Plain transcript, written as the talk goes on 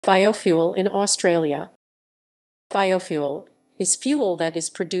Biofuel in Australia. Biofuel is fuel that is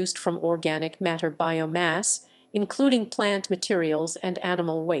produced from organic matter biomass, including plant materials and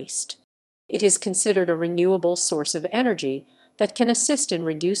animal waste. It is considered a renewable source of energy that can assist in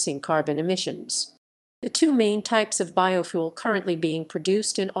reducing carbon emissions. The two main types of biofuel currently being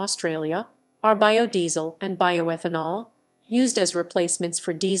produced in Australia are biodiesel and bioethanol, used as replacements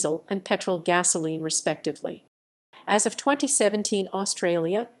for diesel and petrol gasoline respectively. As of 2017,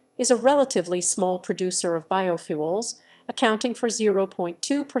 Australia is a relatively small producer of biofuels, accounting for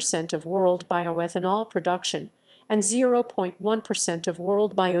 0.2% of world bioethanol production and 0.1% of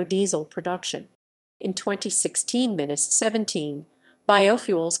world biodiesel production. In 2016-17,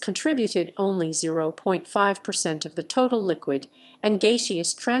 biofuels contributed only 0.5% of the total liquid and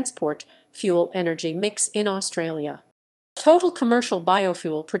gaseous transport fuel energy mix in Australia. Total commercial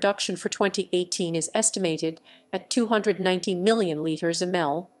biofuel production for 2018 is estimated at 290 million liters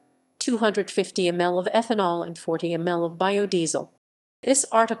ml, 250 ml of ethanol and 40 ml of biodiesel. This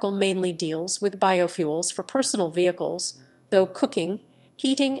article mainly deals with biofuels for personal vehicles, though cooking,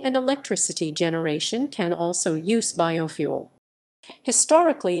 heating, and electricity generation can also use biofuel.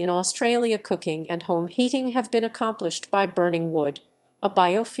 Historically in Australia, cooking and home heating have been accomplished by burning wood, a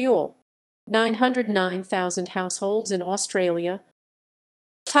biofuel. 909,000 households in Australia.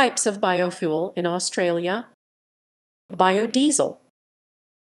 Types of biofuel in Australia: biodiesel,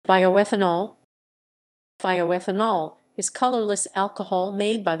 bioethanol. Bioethanol is colorless alcohol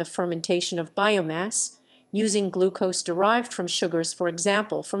made by the fermentation of biomass, using glucose derived from sugars, for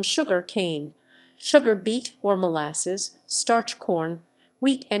example from sugar cane, sugar beet or molasses, starch corn,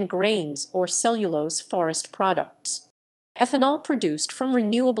 wheat and grains, or cellulose forest products. Ethanol produced from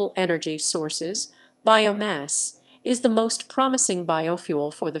renewable energy sources, biomass, is the most promising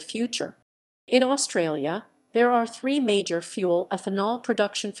biofuel for the future. In Australia, there are three major fuel ethanol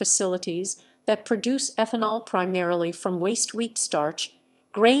production facilities that produce ethanol primarily from waste wheat starch,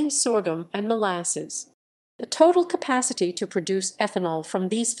 grain sorghum, and molasses. The total capacity to produce ethanol from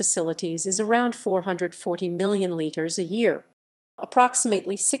these facilities is around 440 million liters a year.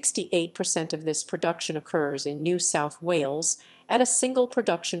 Approximately 68% of this production occurs in New South Wales at a single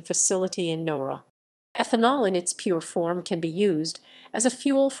production facility in Nowra. Ethanol in its pure form can be used as a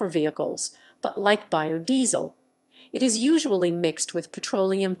fuel for vehicles, but like biodiesel, it is usually mixed with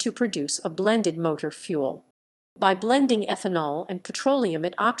petroleum to produce a blended motor fuel. By blending ethanol and petroleum,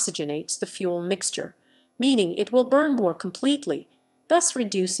 it oxygenates the fuel mixture, meaning it will burn more completely, thus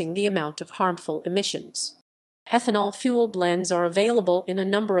reducing the amount of harmful emissions. Ethanol fuel blends are available in a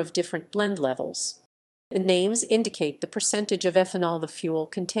number of different blend levels. The names indicate the percentage of ethanol the fuel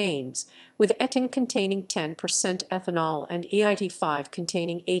contains, with etain containing 10% ethanol and EIT5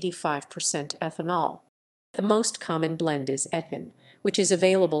 containing 85% ethanol. The most common blend is etain, which is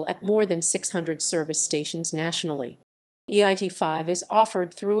available at more than 600 service stations nationally. EIT5 is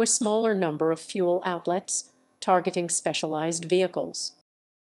offered through a smaller number of fuel outlets, targeting specialized vehicles.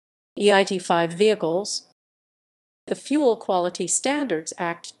 EIT5 vehicles. The Fuel Quality Standards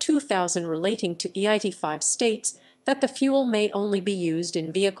Act 2000 relating to EIT5 states that the fuel may only be used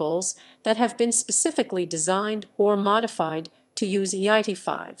in vehicles that have been specifically designed or modified to use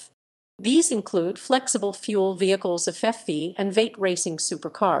EIT5. These include flexible fuel vehicles, FFV, and weight racing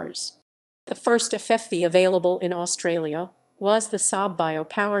supercars. The first FFV available in Australia was the Saab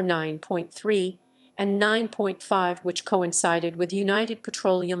BioPower 9.3 and 9.5, which coincided with United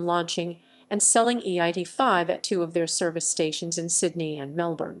Petroleum launching and selling EIT5 at two of their service stations in Sydney and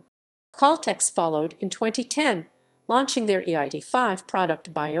Melbourne. Caltex followed in 2010, launching their EIT5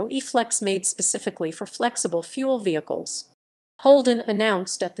 product BioeFlex, made specifically for flexible fuel vehicles. Holden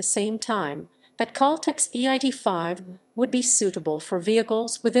announced at the same time that Caltex EIT5 would be suitable for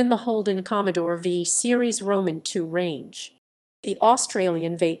vehicles within the Holden Commodore V Series Roman II range. The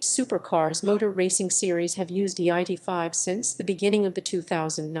Australian Vate Supercars Motor Racing Series have used EIT5 since the beginning of the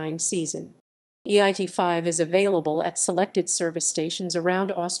 2009 season. EIT5 is available at selected service stations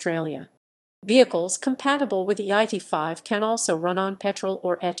around Australia. Vehicles compatible with EIT5 can also run on petrol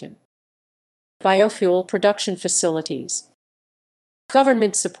or etain. Biofuel production facilities.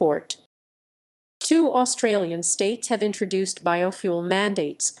 Government support. Two Australian states have introduced biofuel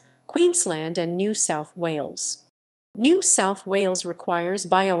mandates, Queensland and New South Wales. New South Wales requires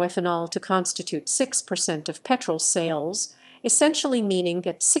bioethanol to constitute 6% of petrol sales, essentially meaning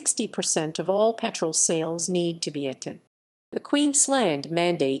that 60% of all petrol sales need to be etain. The Queensland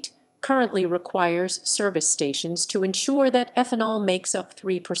mandate currently requires service stations to ensure that ethanol makes up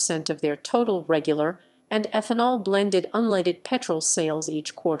 3% of their total regular and ethanol blended unleaded petrol sales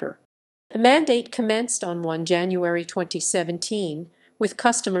each quarter. The mandate commenced on 1 January 2017, with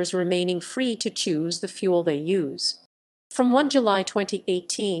customers remaining free to choose the fuel they use. From 1 July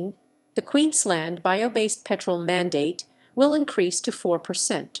 2018, the Queensland bio-based petrol mandate will increase to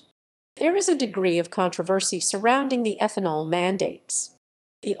 4%. There is a degree of controversy surrounding the ethanol mandates.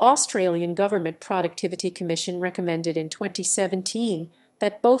 The Australian Government Productivity Commission recommended in 2017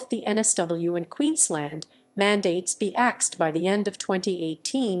 that both the NSW and Queensland mandates be axed by the end of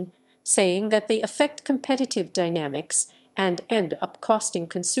 2018, saying that they affect competitive dynamics and end up costing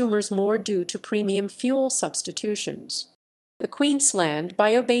consumers more due to premium fuel substitutions. The Queensland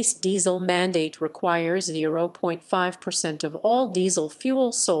bio-based diesel mandate requires 0.5% of all diesel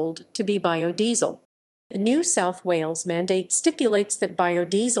fuel sold to be biodiesel. The New South Wales mandate stipulates that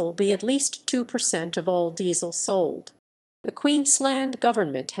biodiesel be at least 2% of all diesel sold. The Queensland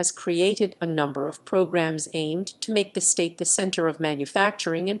government has created a number of programs aimed to make the state the centre of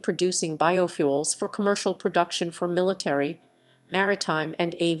manufacturing and producing biofuels for commercial production for military, maritime,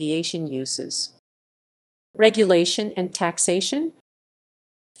 and aviation uses. Regulation and taxation.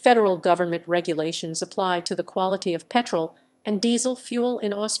 Federal government regulations apply to the quality of petrol and diesel fuel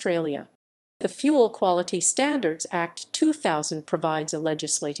in Australia. The Fuel Quality Standards Act 2000 provides a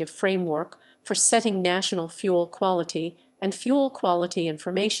legislative framework for setting national fuel quality and fuel quality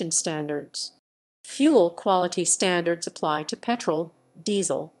information standards. Fuel quality standards apply to petrol,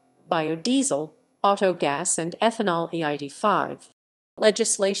 diesel, biodiesel, autogas, and ethanol EID5.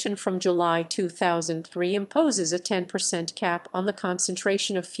 Legislation from July 2003 imposes a 10% cap on the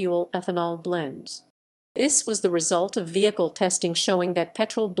concentration of fuel ethanol blends. This was the result of vehicle testing showing that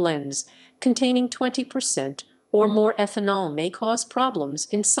petrol blends containing 20% or more ethanol may cause problems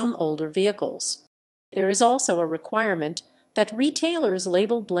in some older vehicles. There is also a requirement that retailers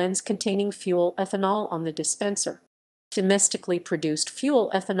label blends containing fuel ethanol on the dispenser. Domestically produced fuel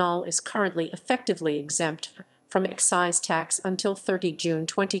ethanol is currently effectively exempt from excise tax until 30 June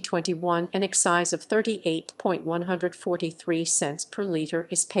 2021. An excise of 38.143 cents per liter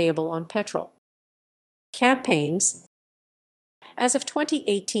is payable on petrol. Campaigns. As of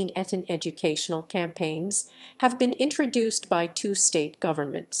 2018, ethanol educational campaigns have been introduced by 2 state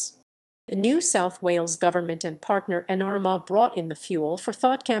governments. The New South Wales government and partner NRMA brought in the Fuel for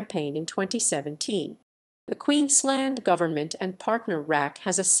Thought campaign in 2017. The Queensland government and partner RAC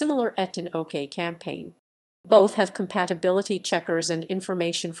has a similar Etin OK campaign. Both have compatibility checkers and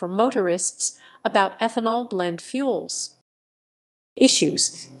information for motorists about ethanol blend fuels.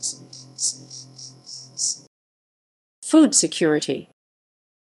 Issues. Food security.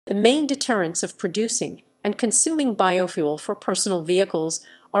 The main deterrents of producing and consuming biofuel for personal vehicles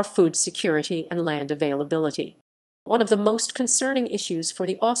are food security and land availability. One of the most concerning issues for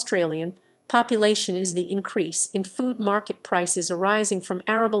the Australian population is the increase in food market prices arising from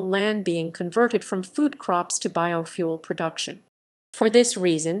arable land being converted from food crops to biofuel production. For this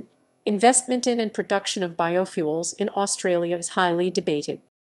reason, investment in and production of biofuels in Australia is highly debated.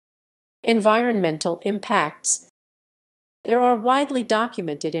 Environmental impacts. There are widely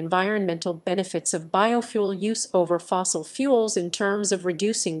documented environmental benefits of biofuel use over fossil fuels in terms of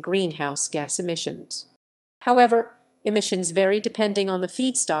reducing greenhouse gas emissions. However, emissions vary depending on the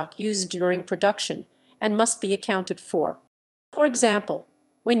feedstock used during production and must be accounted for. For example,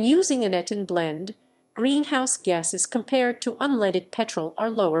 when using an etin blend, greenhouse gases compared to unleaded petrol are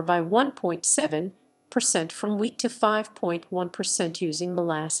lower by 1.7% from wheat to 5.1% using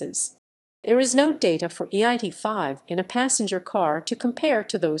molasses. There is no data for EID5 in a passenger car to compare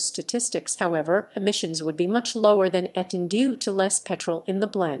to those statistics. However, emissions would be much lower than etin due to less petrol in the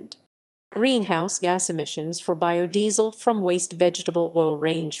blend. Greenhouse gas emissions for biodiesel from waste vegetable oil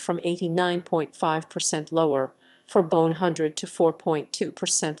range from 89.5% lower for bone 100 to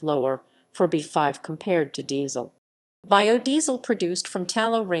 4.2% lower for B5 compared to diesel. Biodiesel produced from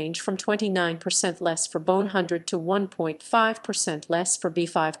tallow range from 29% less for bone 100 to 1.5% less for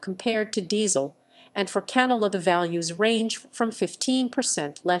B5 compared to diesel, and for canola the values range from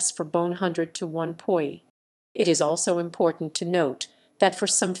 15% less for bone 100 to 1 poi. It is also important to note that for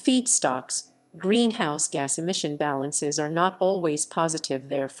some feedstocks, greenhouse gas emission balances are not always positive.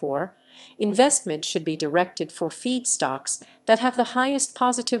 Therefore, investment should be directed for feedstocks that have the highest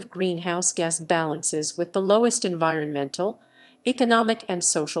positive greenhouse gas balances with the lowest environmental, economic, and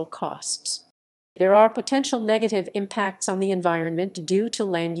social costs. There are potential negative impacts on the environment due to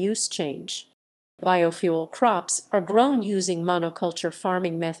land use change. Biofuel crops are grown using monoculture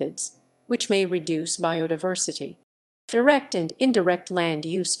farming methods, which may reduce biodiversity. Direct and indirect land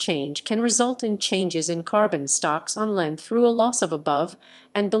use change can result in changes in carbon stocks on land through a loss of above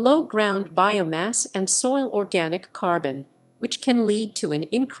and below ground biomass and soil organic carbon, which can lead to an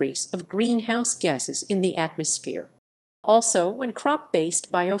increase of greenhouse gases in the atmosphere. Also, when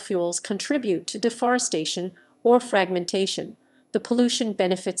crop-based biofuels contribute to deforestation or fragmentation, the pollution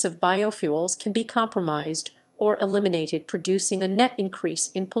benefits of biofuels can be compromised or eliminated, producing a net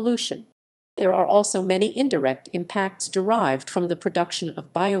increase in pollution. There are also many indirect impacts derived from the production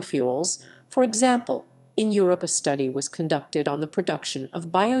of biofuels. For example, in Europe, a study was conducted on the production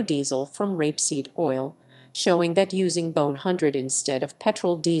of biodiesel from rapeseed oil, showing that using bone 100 instead of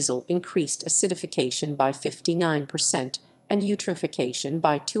petrol diesel increased acidification by 59% and eutrophication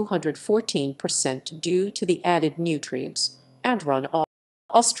by 214% due to the added nutrients and runoff.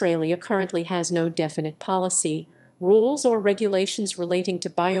 Australia currently has no definite policy, rules, or regulations relating to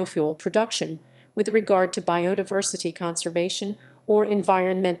biofuel production with regard to biodiversity conservation or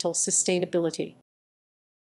environmental sustainability.